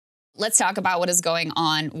let's talk about what is going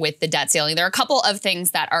on with the debt ceiling. There are a couple of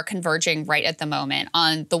things that are converging right at the moment.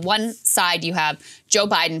 On the one side, you have Joe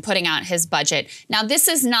Biden putting out his budget. Now, this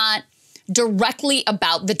is not directly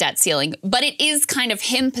about the debt ceiling, but it is kind of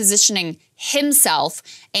him positioning himself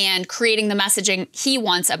and creating the messaging he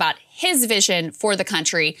wants about his vision for the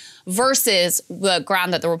country versus the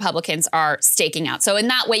ground that the Republicans are staking out. So in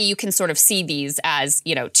that way, you can sort of see these as,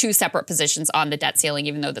 you know, two separate positions on the debt ceiling,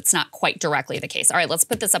 even though that's not quite directly the case. All right, let's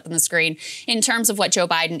put this up on the screen. In terms of what Joe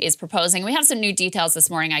Biden is proposing, we have some new details this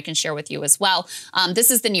morning I can share with you as well. This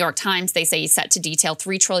is the New York Times. They say he's set to detail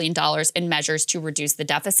 $3 trillion in measures to reduce the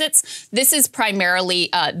deficits. This is primarily,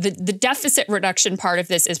 the deficit reduction part of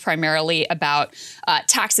this is primarily about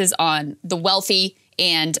taxes on the wealthy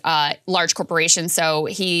and large corporations. So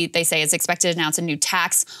they say, is expected to announce a new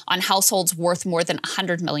tax on households worth more than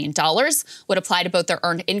 $100 million, would apply to both their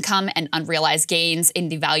earned income and unrealized gains in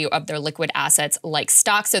the value of their liquid assets like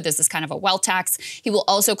stock. So this is kind of a wealth tax. He will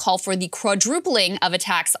also call for the quadrupling of a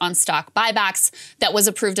tax on stock buybacks that was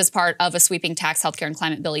approved as part of a sweeping tax, healthcare, and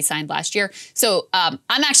climate bill he signed last year. So I'm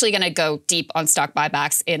actually going to go deep on stock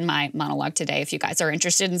buybacks in my monologue today if you guys are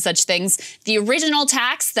interested in such things. The original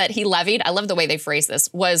tax that he levied, I love the way they phrase this,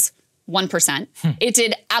 was 1%. It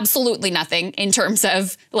did absolutely nothing in terms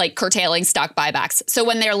of like curtailing stock buybacks. So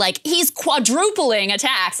when they're like, he's quadrupling a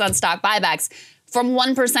tax on stock buybacks from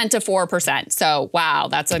 1% to 4%. So wow,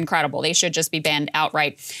 that's incredible. They should just be banned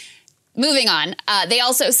outright. Moving on, they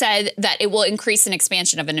also said that it will increase an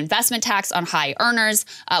expansion of an investment tax on high earners,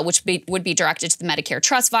 which would be directed to the Medicare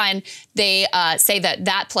trust fund. They say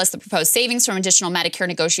that plus the proposed savings from additional Medicare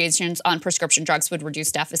negotiations on prescription drugs would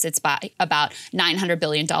reduce deficits by about $900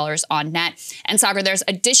 billion on net. And Saagar, there's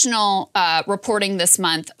additional reporting this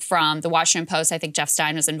month from the Washington Post. I think Jeff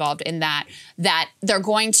Stein was involved in that they're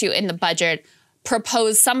going to, in the budget,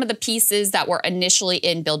 propose some of the pieces that were initially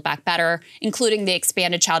in Build Back Better, including the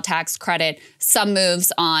expanded child tax credit, some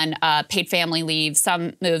moves on paid family leave,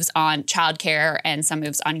 some moves on childcare, and some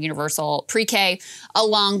moves on universal pre-K,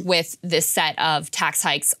 along with this set of tax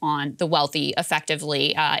hikes on the wealthy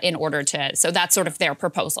effectively in order to, so that's sort of their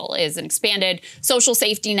proposal, is an expanded social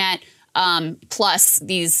safety net, plus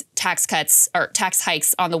these tax cuts or tax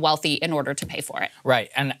hikes on the wealthy in order to pay for it.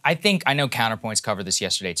 Right. And I know Counterpoints covered this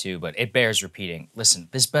yesterday too, but it bears repeating. Listen,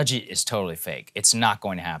 this budget is totally fake. It's not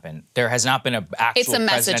going to happen. There has not been an actual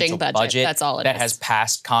presidential budget That's all that has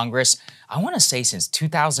passed Congress. I want to say since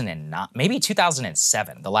 2009, maybe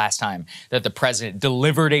 2007, the last time that the president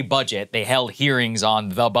delivered a budget. They held hearings on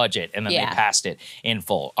the budget and then they passed it in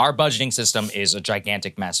full. Our budgeting system is a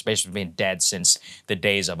gigantic mess. Basically been dead since the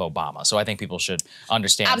days of Obama. So I think people should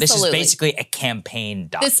understand. Absolutely. This is basically a campaign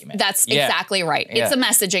document. That's exactly right. It's a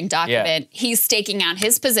messaging document. He's staking out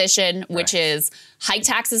his position, which is hike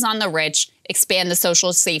taxes on the rich, expand the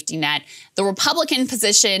social safety net. The Republican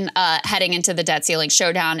position heading into the debt ceiling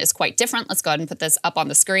showdown is quite different. Let's go ahead and put this up on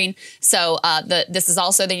the screen. So this is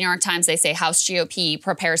also the New York Times. They say House GOP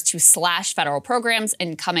prepares to slash federal programs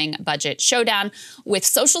in coming budget showdown. With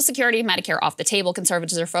Social Security and Medicare off the table,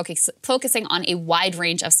 conservatives are focusing on a wide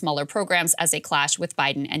range of smaller programs as they clash with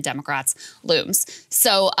Biden and Democrats' LOOMS.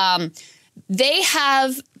 So they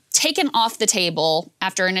have taken off the table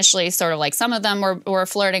after initially sort of like some of them were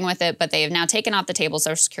flirting with it, but they have now taken off the table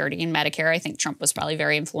Social Security and Medicare. I think Trump was probably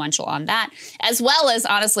very influential on that, as well as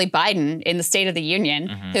honestly Biden in the State of the Union,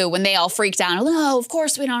 who when they all freaked out, oh, of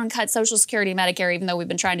course we don't cut Social Security and Medicare, even though we've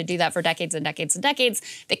been trying to do that for decades and decades and decades,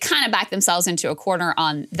 they kind of backed themselves into a corner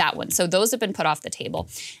on that one. So those have been put off the table.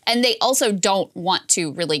 And they also don't want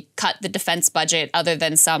to really cut the defense budget other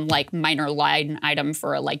than some like minor line item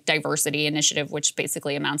for a like diversity initiative, which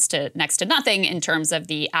basically amounts to next to nothing in terms of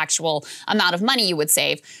the actual amount of money you would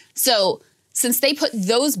save. So since they put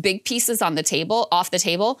those big pieces on the table, off the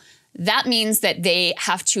table, that means that they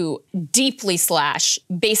have to deeply slash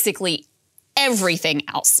basically everything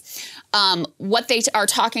else. What they are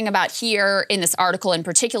talking about here in this article in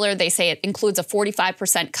particular, they say it includes a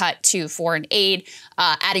 45% cut to foreign aid,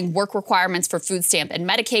 adding work requirements for food stamp and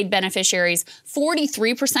Medicaid beneficiaries,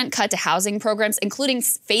 43% cut to housing programs, including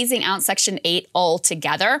phasing out Section 8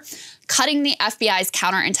 altogether, cutting the FBI's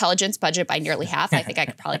counterintelligence budget by nearly half. I think I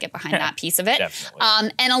could probably get behind that piece of it.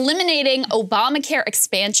 And eliminating Obamacare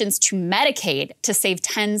expansions to Medicaid to save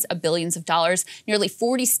tens of billions of dollars. Nearly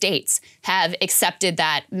 40 states have accepted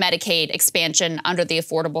that Medicaid expansion under the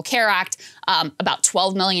Affordable Care Act. About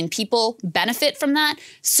 12 million people benefit from that.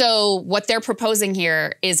 So what they're proposing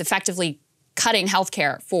here is effectively cutting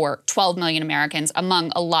healthcare for 12 million Americans,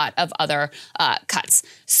 among a lot of other cuts.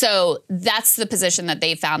 So that's the position that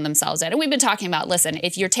they found themselves in. And we've been talking about, listen,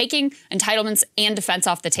 if you're taking entitlements and defense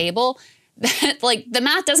off the table, like the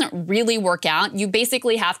math doesn't really work out. You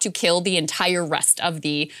basically have to kill the entire rest of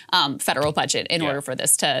the federal budget in order for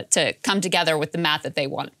this to come together with the math that they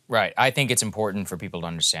want. Right. I think it's important for people to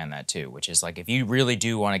understand that too, which is like if you really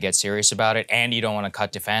do want to get serious about it and you don't want to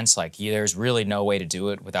cut defense, like there's really no way to do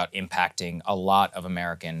it without impacting a lot of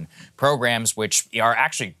American programs, which are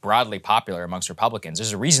actually broadly popular amongst Republicans.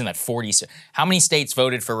 There's a reason that how many states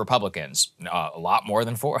voted for Republicans? A lot more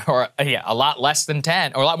than 4, or a lot less than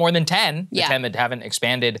 10, or a lot more than 10, the 10 that haven't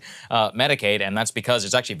expanded Medicaid, and that's because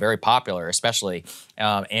it's actually very popular, especially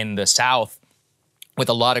in the South, with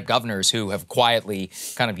a lot of governors who have quietly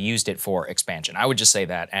kind of used it for expansion. I would just say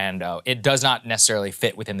that. And it does not necessarily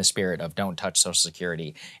fit within the spirit of don't touch Social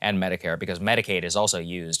Security and Medicare, because Medicaid is also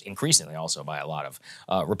used increasingly also by a lot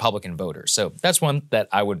of Republican voters. So that's one that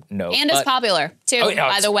I would note. And it's popular, too,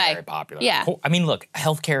 by the way. Very popular. Yeah. I mean, look,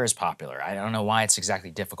 healthcare is popular. I don't know why it's exactly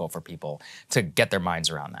difficult for people to get their minds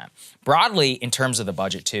around that. Broadly, in terms of the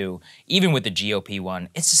budget, too, even with the GOP one,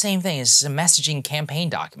 it's the same thing. It's a messaging campaign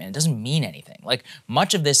document. It doesn't mean anything. Like,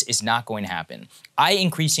 much of this is not going to happen. I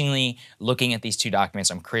increasingly, looking at these two documents,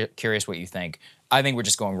 I'm curious what you think. I think we're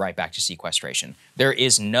just going right back to sequestration. There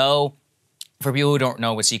is no, for people who don't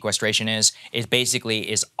know what sequestration is, it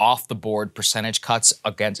basically is off-the-board percentage cuts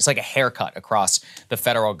against, it's like a haircut across the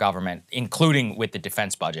federal government, including with the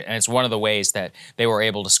defense budget. And it's one of the ways that they were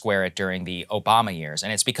able to square it during the Obama years.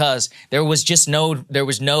 And it's because there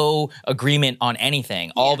was no agreement on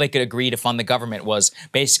anything. All they could agree to fund the government was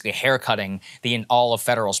basically haircutting all of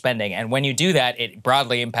federal spending. And when you do that, it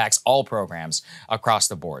broadly impacts all programs across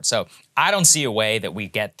the board. So I don't see a way that we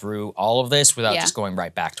get through all of this without just going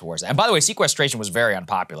right back towards that. And by the way, sequestration was very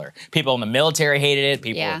unpopular. People in the military hated it.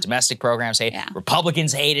 People in domestic programs hated it.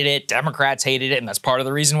 Republicans hated it. Democrats hated it. And that's part of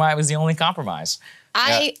the reason why it was the only compromise.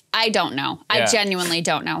 I don't know. I genuinely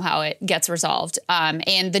don't know how it gets resolved.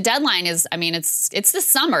 And the deadline is, I mean, it's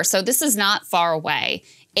this summer, so this is not far away.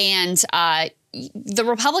 And the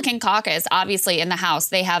Republican caucus, obviously in the House,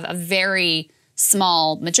 they have a very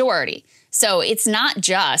small majority. So it's not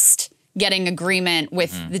just getting agreement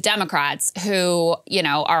with the Democrats who, you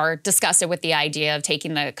know, are disgusted with the idea of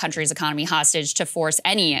taking the country's economy hostage to force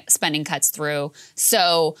any spending cuts through.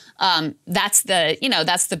 So that's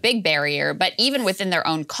the big barrier. But even within their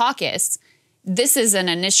own caucus, this is an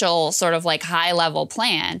initial sort of like high level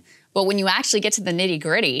plan. But when you actually get to the nitty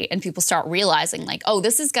gritty and people start realizing like, oh,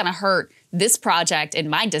 this is going to hurt this project in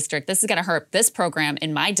my district, this is going to hurt this program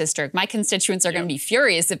in my district, my constituents are going to be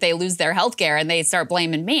furious if they lose their health care and they start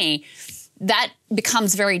blaming me, that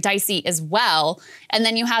becomes very dicey as well. And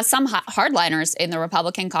then you have some hardliners in the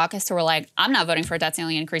Republican caucus who are like, I'm not voting for a debt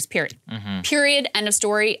ceiling increase, period. Period, end of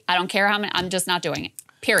story. I don't care how many, I'm just not doing it,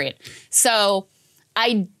 period. So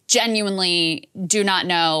I genuinely do not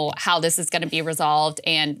know how this is going to be resolved.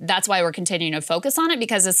 And that's why we're continuing to focus on it,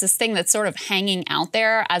 because it's this thing that's sort of hanging out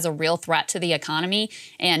there as a real threat to the economy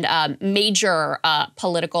and major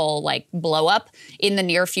political like blow up in the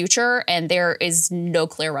near future. And there is no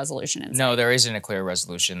clear resolution in sight. No, there isn't a clear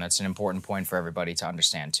resolution. That's an important point for everybody to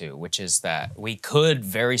understand too, which is that we could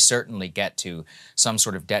very certainly get to some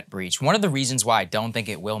sort of debt breach. One of the reasons why I don't think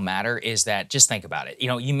it will matter is that, just think about it. You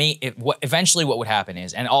know, eventually what would happen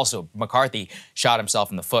is, and also McCarthy shot himself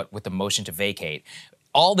in the foot with the motion to vacate.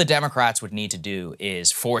 All the Democrats would need to do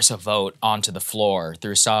is force a vote onto the floor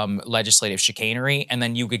through some legislative chicanery, and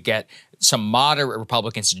then you could get some moderate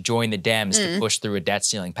Republicans to join the Dems to push through a debt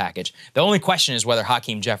ceiling package. The only question is whether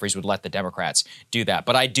Hakeem Jeffries would let the Democrats do that.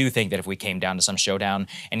 But I do think that if we came down to some showdown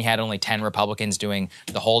and you had only 10 Republicans doing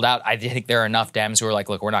the holdout, I think there are enough Dems who are like,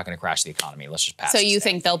 look, we're not going to crash the economy. Let's just pass. So you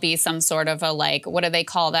think there'll be some sort of a, like, what do they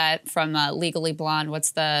call that from Legally Blonde?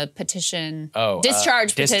 What's the petition? Oh,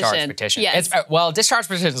 discharge petition. Discharge petition. Yes. Well, discharge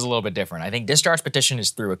petition is a little bit different. I think discharge petition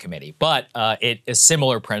is through a committee, but it is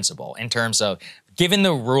similar principle in terms of, given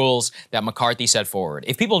the rules that McCarthy set forward.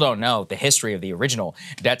 If people don't know the history of the original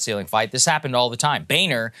debt ceiling fight, this happened all the time.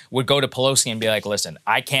 Boehner would go to Pelosi and be like, listen,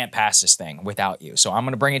 I can't pass this thing without you. So I'm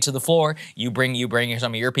going to bring it to the floor. You bring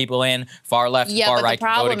some of your people in, far left, far right, to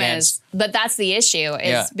vote against. But that's the issue,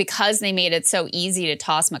 is because they made it so easy to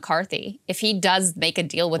toss McCarthy. If he does make a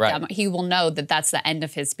deal with them, he will know that that's the end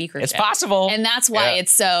of his speakership. It's possible. And that's why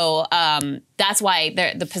it's so, that's why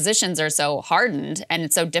the positions are so hardened, and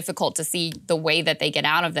it's so difficult to see the way that they get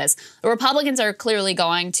out of this. The Republicans are clearly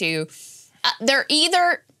going to, they're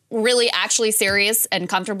either really actually serious and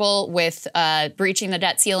comfortable with breaching the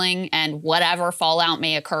debt ceiling and whatever fallout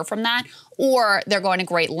may occur from that, or they're going to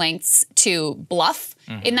great lengths to bluff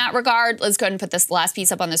in that regard. Let's go ahead and put this last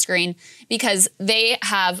piece up on the screen, because they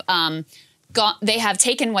have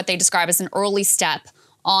taken what they describe as an early step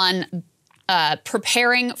on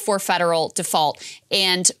preparing for federal default.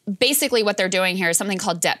 And basically what they're doing here is something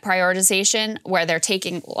called debt prioritization, where they're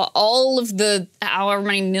taking all of the however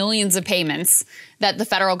many millions of payments that the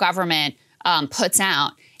federal government puts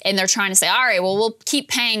out, and they're trying to say, all right, well, we'll keep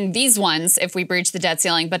paying these ones if we breach the debt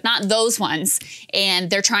ceiling, but not those ones. And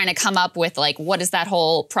they're trying to come up with, like, what does that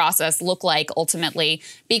whole process look like ultimately?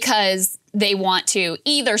 Because they want to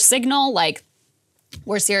either signal, like,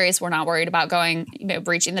 we're serious, we're not worried about going,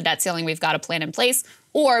 breaching the debt ceiling, we've got a plan in place,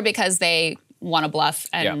 or because they want to bluff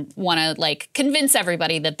and want to, like, convince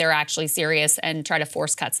everybody that they're actually serious and try to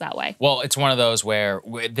force cuts that way. Well, it's one of those where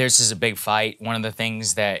this is a big fight. One of the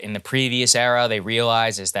things that in the previous era they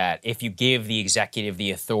realized is that if you give the executive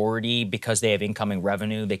the authority because they have incoming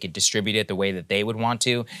revenue, they could distribute it the way that they would want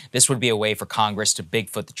to. This would be a way for Congress to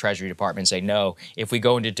Bigfoot the Treasury Department and say, no, if we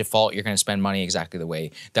go into default, you're going to spend money exactly the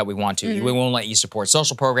way that we want to. We won't let you support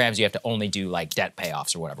social programs. You have to only do, like, debt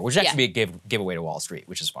payoffs or whatever, which actually be a giveaway to Wall Street,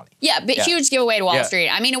 which is funny. Yeah, but huge giveaway to Wall Street.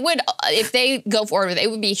 I mean, it would, if they go forward with it,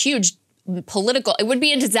 it would be a huge political, it would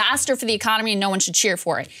be a disaster for the economy and no one should cheer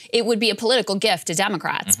for it. It would be a political gift to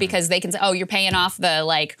Democrats because they can say, oh, you're paying off the,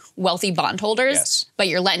 like, wealthy bondholders, but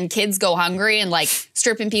you're letting kids go hungry and, like,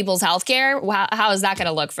 stripping people's health care. How is that going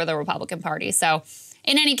to look for the Republican Party? So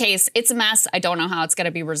in any case, it's a mess. I don't know how it's going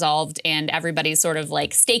to be resolved, and everybody's sort of,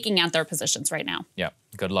 like, staking out their positions right now. Yeah,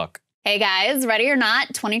 good luck. Hey guys, ready or not,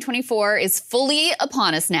 2024 is fully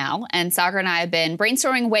upon us now, and Saagar and I have been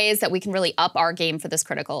brainstorming ways that we can really up our game for this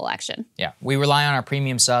critical election. Yeah, we rely on our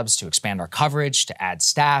premium subs to expand our coverage, to add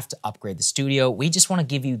staff, to upgrade the studio. We just want to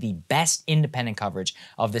give you the best independent coverage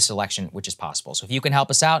of this election, which is possible. So if you can help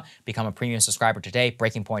us out, become a premium subscriber today,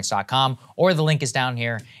 breakingpoints.com, or the link is down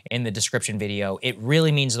here in the description video. It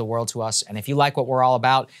really means the world to us, and if you like what we're all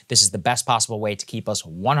about, this is the best possible way to keep us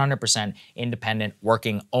 100% independent,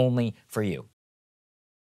 working only for you.